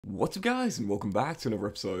What's up guys, and welcome back to another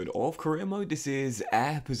episode of Career Mode. This is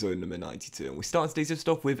episode number 92, and we start today's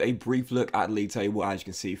episode off with a brief look at the league table. As you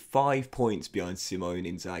can see, 5 points behind Simone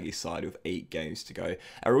Inzaghi's side with 8 games to go.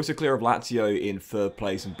 We're also clear of Lazio in 3rd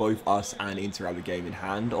place, and both us and Inter have a game in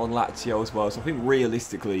hand on Lazio as well. So I think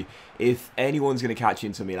realistically, if anyone's going to catch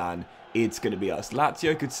Inter Milan, it's going to be us.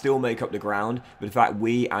 Lazio could still make up the ground, but the fact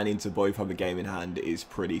we and Inter both have a game in hand is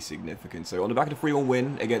pretty significant. So on the back of the 3-1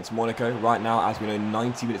 win against Monaco, right now, as we know,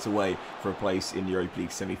 90 minutes away for a place in the Europa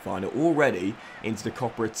League semi-final, already into the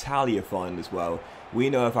Coppa Italia final as well. We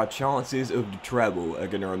know if our chances of the treble are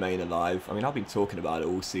going to remain alive. I mean, I've been talking about it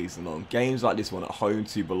all season long. Games like this one at home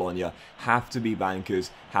to Bologna have to be bankers,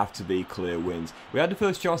 have to be clear wins. We had the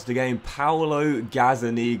first chance of the game. Paolo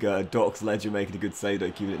Gazzaniga, Doc's legend, making a good save,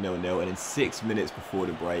 though, keeping it 0-0. And in 6 minutes before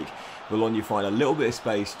the break, Bologna find a little bit of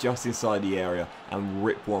space just inside the area and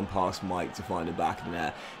rip one past Mike to find the back of the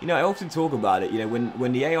net. You know, I often talk about it, you know,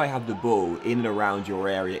 when the AI have the ball in and around your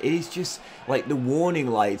area, it is just like the warning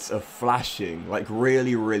lights are flashing like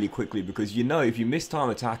really quickly, because you know if you miss-time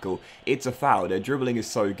a tackle, it's a foul. Their dribbling is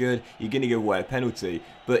so good, you're going to give away a penalty.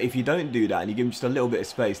 But if you don't do that and you give them just a little bit of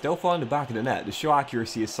space, they'll find the back of the net. The shot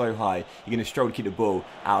accuracy is so high, you're going to struggle to keep the ball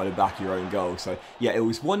out of the back of your own goal. So yeah, it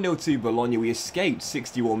was 1-0 to Bologna. We escaped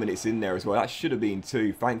 61 minutes in there as well. That should have been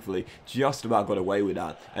 2, thankfully. Just about got away with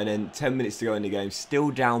that. And then 10 minutes to go in the game,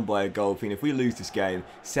 still down by a goal. I think if we lose this game,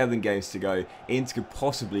 7 games to go, Inter could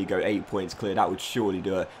possibly go 8 points clear. That would surely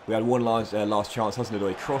do it. We had one last chance.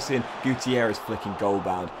 Hudson-Odoi crossing, Gutierrez flicking goal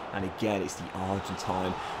bound. And again, it's the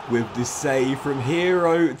Argentine with the save from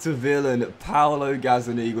hero to villain. Paolo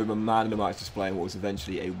Gazzaniga with a man of the match displaying what was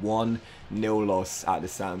eventually a 1-0 loss at the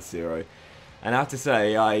San Siro. And I have to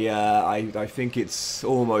say, I think it's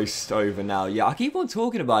almost over now. Yeah, I keep on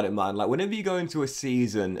talking about it, man. Like, whenever you go into a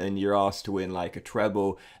season and you're asked to win, like, a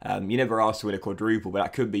treble, you're never asked to win a quadruple, but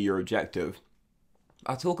that could be your objective.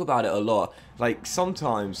 I talk about it a lot. Like,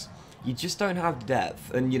 sometimes you just don't have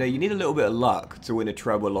depth, and you know, you need a little bit of luck to win a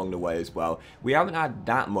treble along the way as well. We haven't had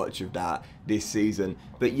that much of that this season,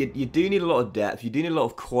 but you do need a lot of depth. You do need a lot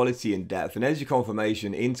of quality and depth, and there's your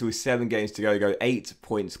confirmation. Into with 7 games to go 8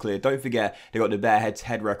 points clear. Don't forget, they got the better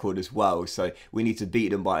head-to-head record as well, so we need to beat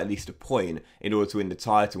them by at least a point in order to win the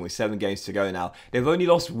title. With 7 games to go now, they've only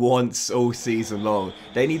lost once all season long.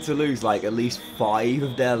 They need to lose like at least 5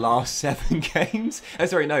 of their last 7 games.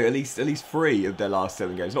 Sorry, no, at least 3 of their last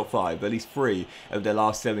 7 games, not 5, but at least 3 of their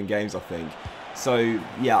last 7 games, I think. So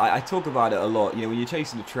yeah, I talk about it a lot. You know, when you're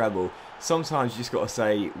chasing the treble, sometimes you just got to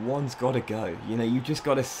say, one's got to go. You know, you just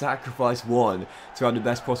got to sacrifice one to have the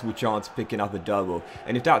best possible chance of picking up a double.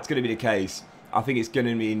 And if that's going to be the case, I think it's going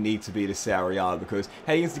to need to be the Serie A, because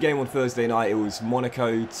heading into the game on Thursday night, it was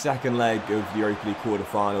Monaco, second leg of the Europa League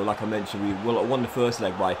quarter-final. Like I mentioned, we won the first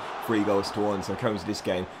leg by 3-1, so coming to this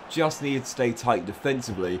game, just needed to stay tight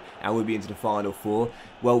defensively, and we'll be into the final 4.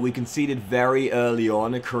 Well, we conceded very early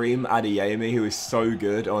on. Karim Adeyemi, who is so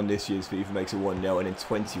good on this year's FIFA, makes it 1-0, and in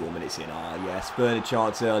 21 minutes in, yeah, spurred a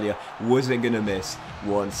chance earlier, wasn't going to miss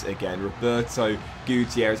once again. Roberto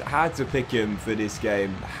Gutierrez had to pick him for this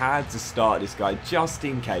game, had to start this guy just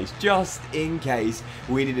in case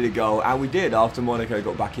we needed a goal, and we did after Monaco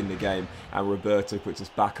got back in the game, and Roberto puts us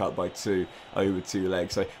back up by 2 over 2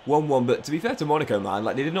 legs. So 1-1, but to be fair to Monaco, man,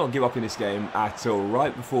 like, they did not give up in this game at all.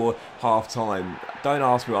 Right before half-time, don't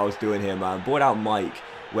ask me what I was doing here, man. Brought out Mike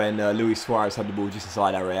when Luis Suarez had the ball just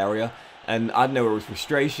inside our area. And I don't know, it was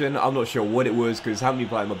frustration. I'm not sure what it was, because I haven't been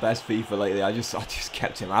playing my best FIFA lately. I just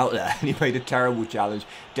kept him out there, and he made a terrible challenge,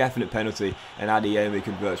 definite penalty, and Adeyemi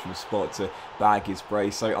converts from the spot to bag his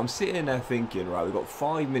brace. So I'm sitting in there thinking, right, we've got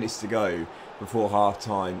 5 minutes to go before half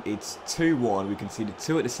time. It's 2-1. We conceded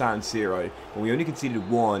 2 at the San Siro, and we only conceded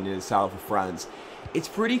 1 in the south of France. It's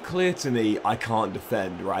pretty clear to me I can't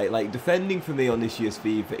defend, right? Like, defending for me on this year's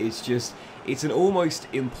FIFA is just, it's an almost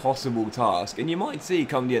impossible task. And you might see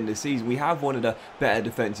come the end of the season, we have one of the better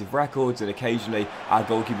defensive records, and occasionally our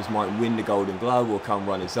goalkeepers might win the Golden Glove or come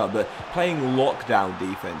runners up. But playing lockdown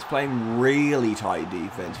defense, playing really tight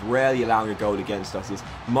defense, rarely allowing a goal against us is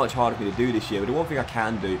much harder for me to do this year. But the one thing I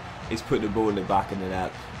can do is put the ball in the back of the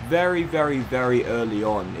net. Very early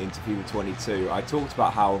on into FIFA 22, I talked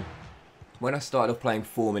about how when I started off playing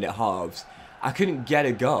 4-minute halves, I couldn't get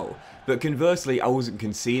a goal. But conversely, I wasn't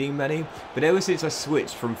conceding many. But ever since I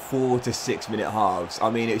switched from 4 to 6 minute halves, I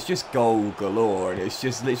mean, it's just goal galore. And it's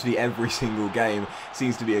just literally every single game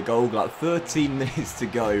seems to be a goal. Like 13 minutes to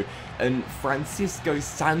go. And Francisco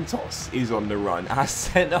Santos is on the run. Our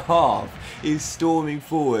centre-half is storming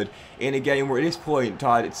forward in a game where at this point,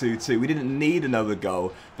 tied at 2-2, we didn't need another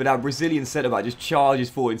goal. But our Brazilian centre-back just charges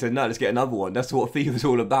forward and said, no, let's get another one. That's what FIFA's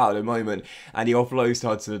all about at the moment. And he offloads to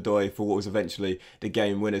Hudson-Odoi for what was eventually the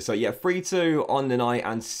game winner. So yeah, 3-2 on the night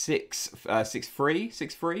and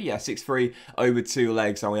 6-3? Yeah, 6-3 over 2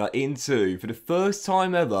 legs. And we are into, for the first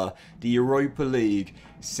time ever, the Europa League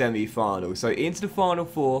semi-final. So into the final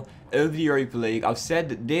 4 of the Europa League. I've said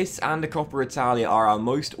that this and the Coppa Italia are our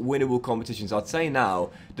most winnable competitions. I'd say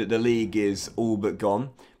now that the league is all but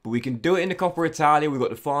gone. But we can do it in the Coppa Italia. We've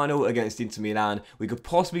got the final against Inter Milan. We could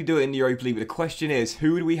possibly do it in the Europa League. But the question is,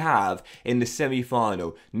 who do we have in the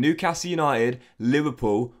semi-final? Newcastle United,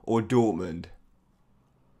 Liverpool, or Dortmund?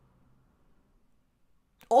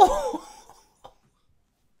 Oh!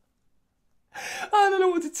 I don't know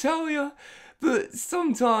what to tell you. But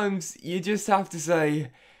sometimes you just have to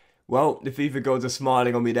say, well, the FIFA gods are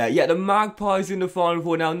smiling on me there. Yeah, the Magpies in the final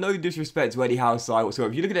 4 now. No disrespect to Eddie Howe's side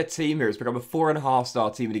whatsoever. If you look at their team here, it's become a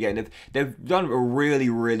 4.5-star team in the game. They've done a really,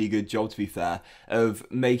 really good job, to be fair, of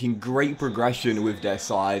making great progression with their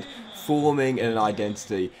side, forming an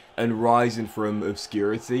identity, and rising from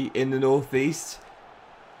obscurity in the Northeast.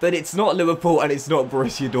 But it's not Liverpool and it's not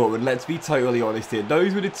Borussia Dortmund, let's be totally honest here.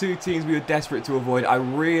 Those were the 2 teams we were desperate to avoid. I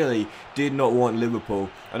really did not want Liverpool.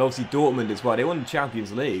 And obviously Dortmund as well. They won the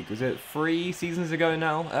Champions League. Was it 3 seasons ago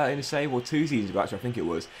now in a save? Or 2 seasons ago actually, I think it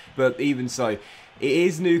was. But even so, it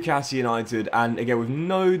is Newcastle United. And again, with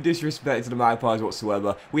no disrespect to the Magpies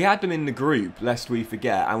whatsoever, we had them in the group, lest we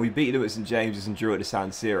forget. And we beat them at St James's and drew at the San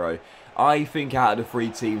Siro. I think out of the 3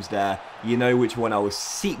 teams there, you know which one I was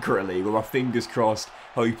secretly, with my fingers crossed,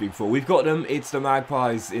 hoping for. We've got them. It's the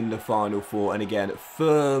Magpies in the final 4. And again,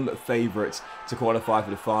 firm favourites to qualify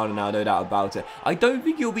for the final now, no doubt about it. I don't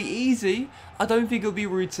think it'll be easy. I don't think it'll be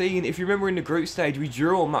routine. If you remember in the group stage, we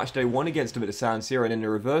drew on match day 1 against them at the San Siro, and in the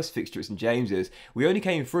reverse fixture at St James's, we only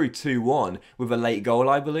came through 2-1 with a late goal,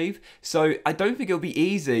 I believe. So I don't think it'll be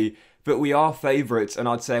easy, but we are favourites. And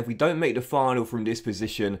I'd say if we don't make the final from this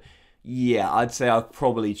position, yeah, I'd say I've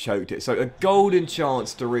probably choked it. So a golden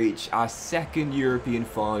chance to reach our 2nd European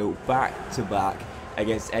final back-to-back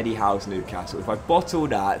against Eddie Howe's Newcastle. If I bottle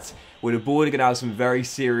that, we're going to have some very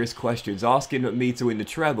serious questions, asking me to win the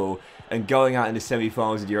treble and going out in the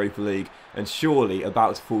semi-finals of the Europa League, and surely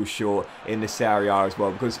about to fall short in the Serie A as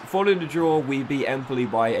well. Because following the draw, we beat Empoli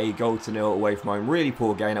by a 0-0 away from home. Really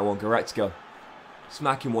poor game at one. Goretzka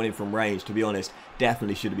smacking one in from range, to be honest.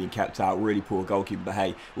 Definitely should have been kept out. Really poor goalkeeper, but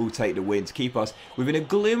hey, we'll take the win to keep us within a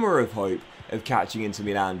glimmer of hope of catching Inter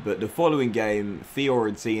Milan. But the following game,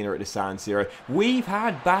 Fiorentina at the San Siro, we've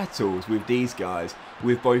had battles with these guys,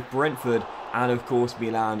 with both Brentford and of course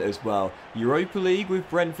Milan as well. Europa League with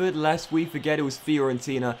Brentford, lest we forget it was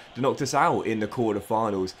Fiorentina that knocked us out in the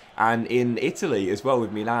quarter-finals. And in Italy as well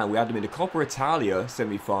with Milan, we had them in the Coppa Italia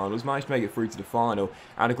semi-finals, managed to make it through to the final.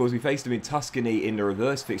 And of course we faced them in Tuscany in the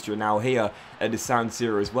reverse fixture, and now here at the San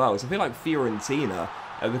Siro as well. So I feel like Fiorentina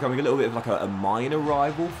are becoming a little bit of like a minor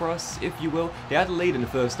rival for us, if you will. They had a lead in the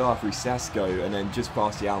first half through Sesko, and then just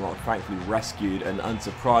past the hour mark, thankfully rescued, and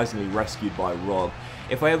unsurprisingly rescued by Rob.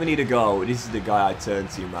 If I ever need a goal, this is the guy I turn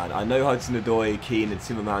to, man. I know Hudson-Odoi, Keane and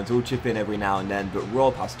Timmermans all chip in every now and then, but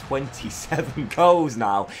Rob has 27 goals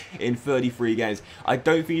now in 33 games. I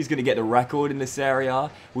don't think he's going to get the record in this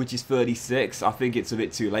area, which is 36. I think it's a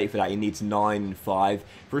bit too late for that. He needs 9 and 5.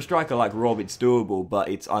 For a striker like Rob, it's doable, but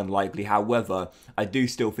it's unlikely. However, I do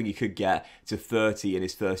still think he could get to 30 in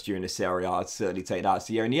his first year in the Serie A. I'd certainly take that.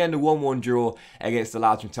 So yeah, in the end, a 1-1 draw against the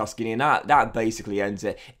lads from Tuscany, and that basically ends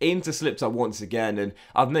it. Inter slipped up once again, and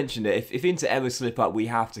I've mentioned it. If Inter ever slip up, we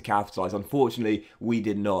have to capitalise. Unfortunately, we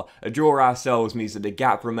did not. A draw ourselves means that the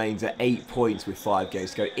gap remains at 8 points with 5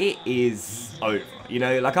 games to go. It is over. You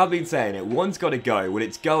know, like I've been saying it, one's got to go. Well,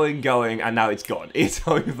 it's going, and now it's gone. It's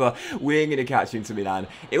over. We're going to catch Inter Milan.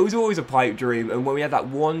 It was always a pipe dream, and when we had that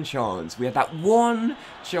one chance,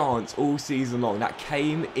 all season long, that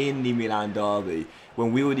came in the Milan derby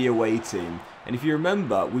when we were the away team. And if you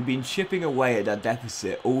remember, we've been chipping away at that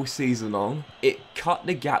deficit all season long. It cut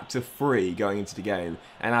the gap to 3 going into the game,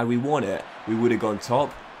 and had we won it, we would have gone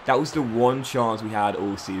top. That was the one chance we had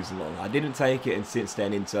all season long. I didn't take it, and since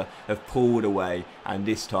then Inter have pulled away, and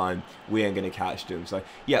this time we ain't going to catch them. So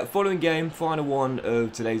yeah, following game, final one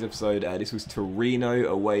of today's episode. This was Torino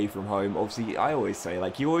away from home. Obviously, I always say,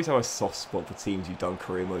 like, you always have a soft spot for teams you've done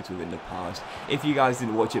career modes with in the past. If you guys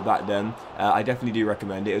didn't watch it back then, I definitely do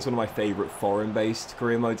recommend it. It's one of my favourite foreign-based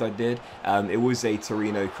career modes I did. It was a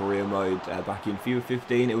Torino career mode back in FIFA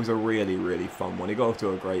 15. It was a really, really fun one. It got off to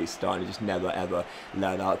a great start and it just never, ever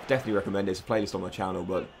let up. Definitely recommend it. It's a playlist on my channel,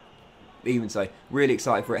 but even so, really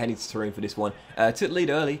excited for it, heading to Turin for this one. Took the lead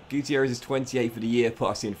early. Gutierrez is 28 for the year,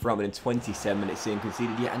 put us in front, but in 27 minutes in,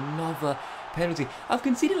 conceded yet another penalty. I've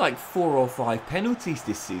conceded like 4 or 5 penalties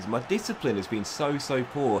this season. My discipline has been so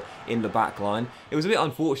poor in the back line. It was a bit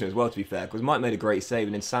unfortunate as well, to be fair, because Mike made a great save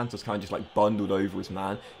and then Santos kind of just like bundled over his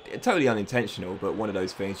man. Totally unintentional, but one of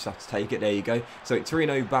those things, just have to take it. There you go. So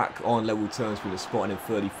Torino back on level terms from the spot, and then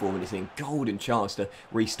 34 minutes in, golden chance to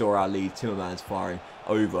restore our lead. Timmermans firing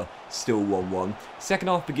over, still 1-1. Second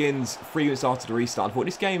half begins 3 minutes after the restart. I thought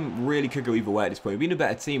this game really could go either way at this point. We've been a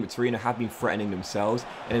better team, but Torino have been threatening themselves,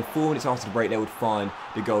 and then 4 minutes after the break they would find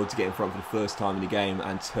the goal to get in front for the first time in the game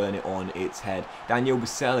and turn it on its head. Daniel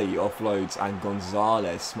Baselli offloads and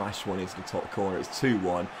Gonzalez smashed one into the top corner. It's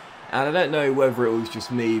 2-1. And I don't know whether it was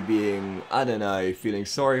just me being, I don't know, feeling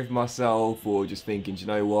sorry for myself, or just thinking, you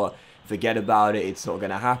know what, forget about it, it's not going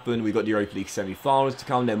to happen. We've got the Europa League semi-finals to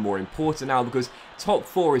come, they're more important now because top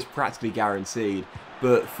 4 is practically guaranteed.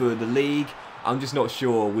 But for the league, I'm just not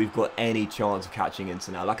sure we've got any chance of catching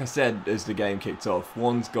Inter now. Like I said as the game kicked off,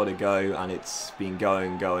 one's got to go, and it's been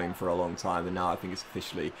going for a long time, and now I think it's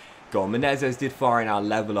officially gone. Menezes did fire in our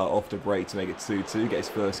leveller off the break to make it 2-2, get his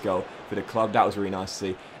first goal for the club. That was really nice to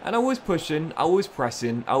see. And I was pushing, I was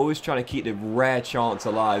pressing, I was trying to keep the rare chance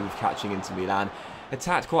alive of catching Inter Milan.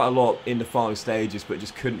 Attacked quite a lot in the final stages, but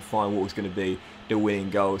just couldn't find what was going to be the winning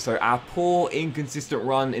goal. So our poor, inconsistent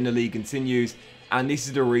run in the league continues, and this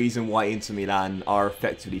is the reason why Inter Milan are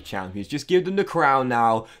effectively champions. Just give them the crown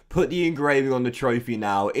now, put the engraving on the trophy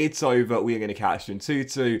now, it's over, we are going to catch them.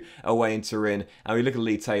 2-2 away in Turin, and we look at the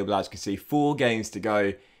league table, as you can see, 4 games to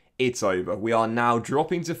go. It's over. We are now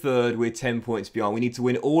dropping to 3rd, we're 10 points behind. We need to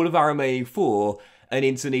win all of our remaining 4, and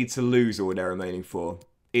Inter need to lose all their remaining 4.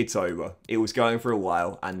 It's over. It was going for a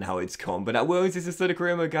while, and now it's gone. But that was this is the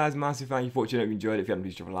career mode, guys. Massive thank you for watching. I hope you enjoyed it. If you haven't,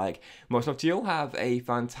 please drop a like. Much love to you all. Have a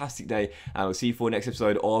fantastic day, and I'll see you for the next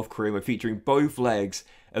episode of Career Mode, featuring both legs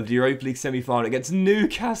of the Europa League semi-final against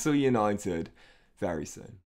Newcastle United very soon.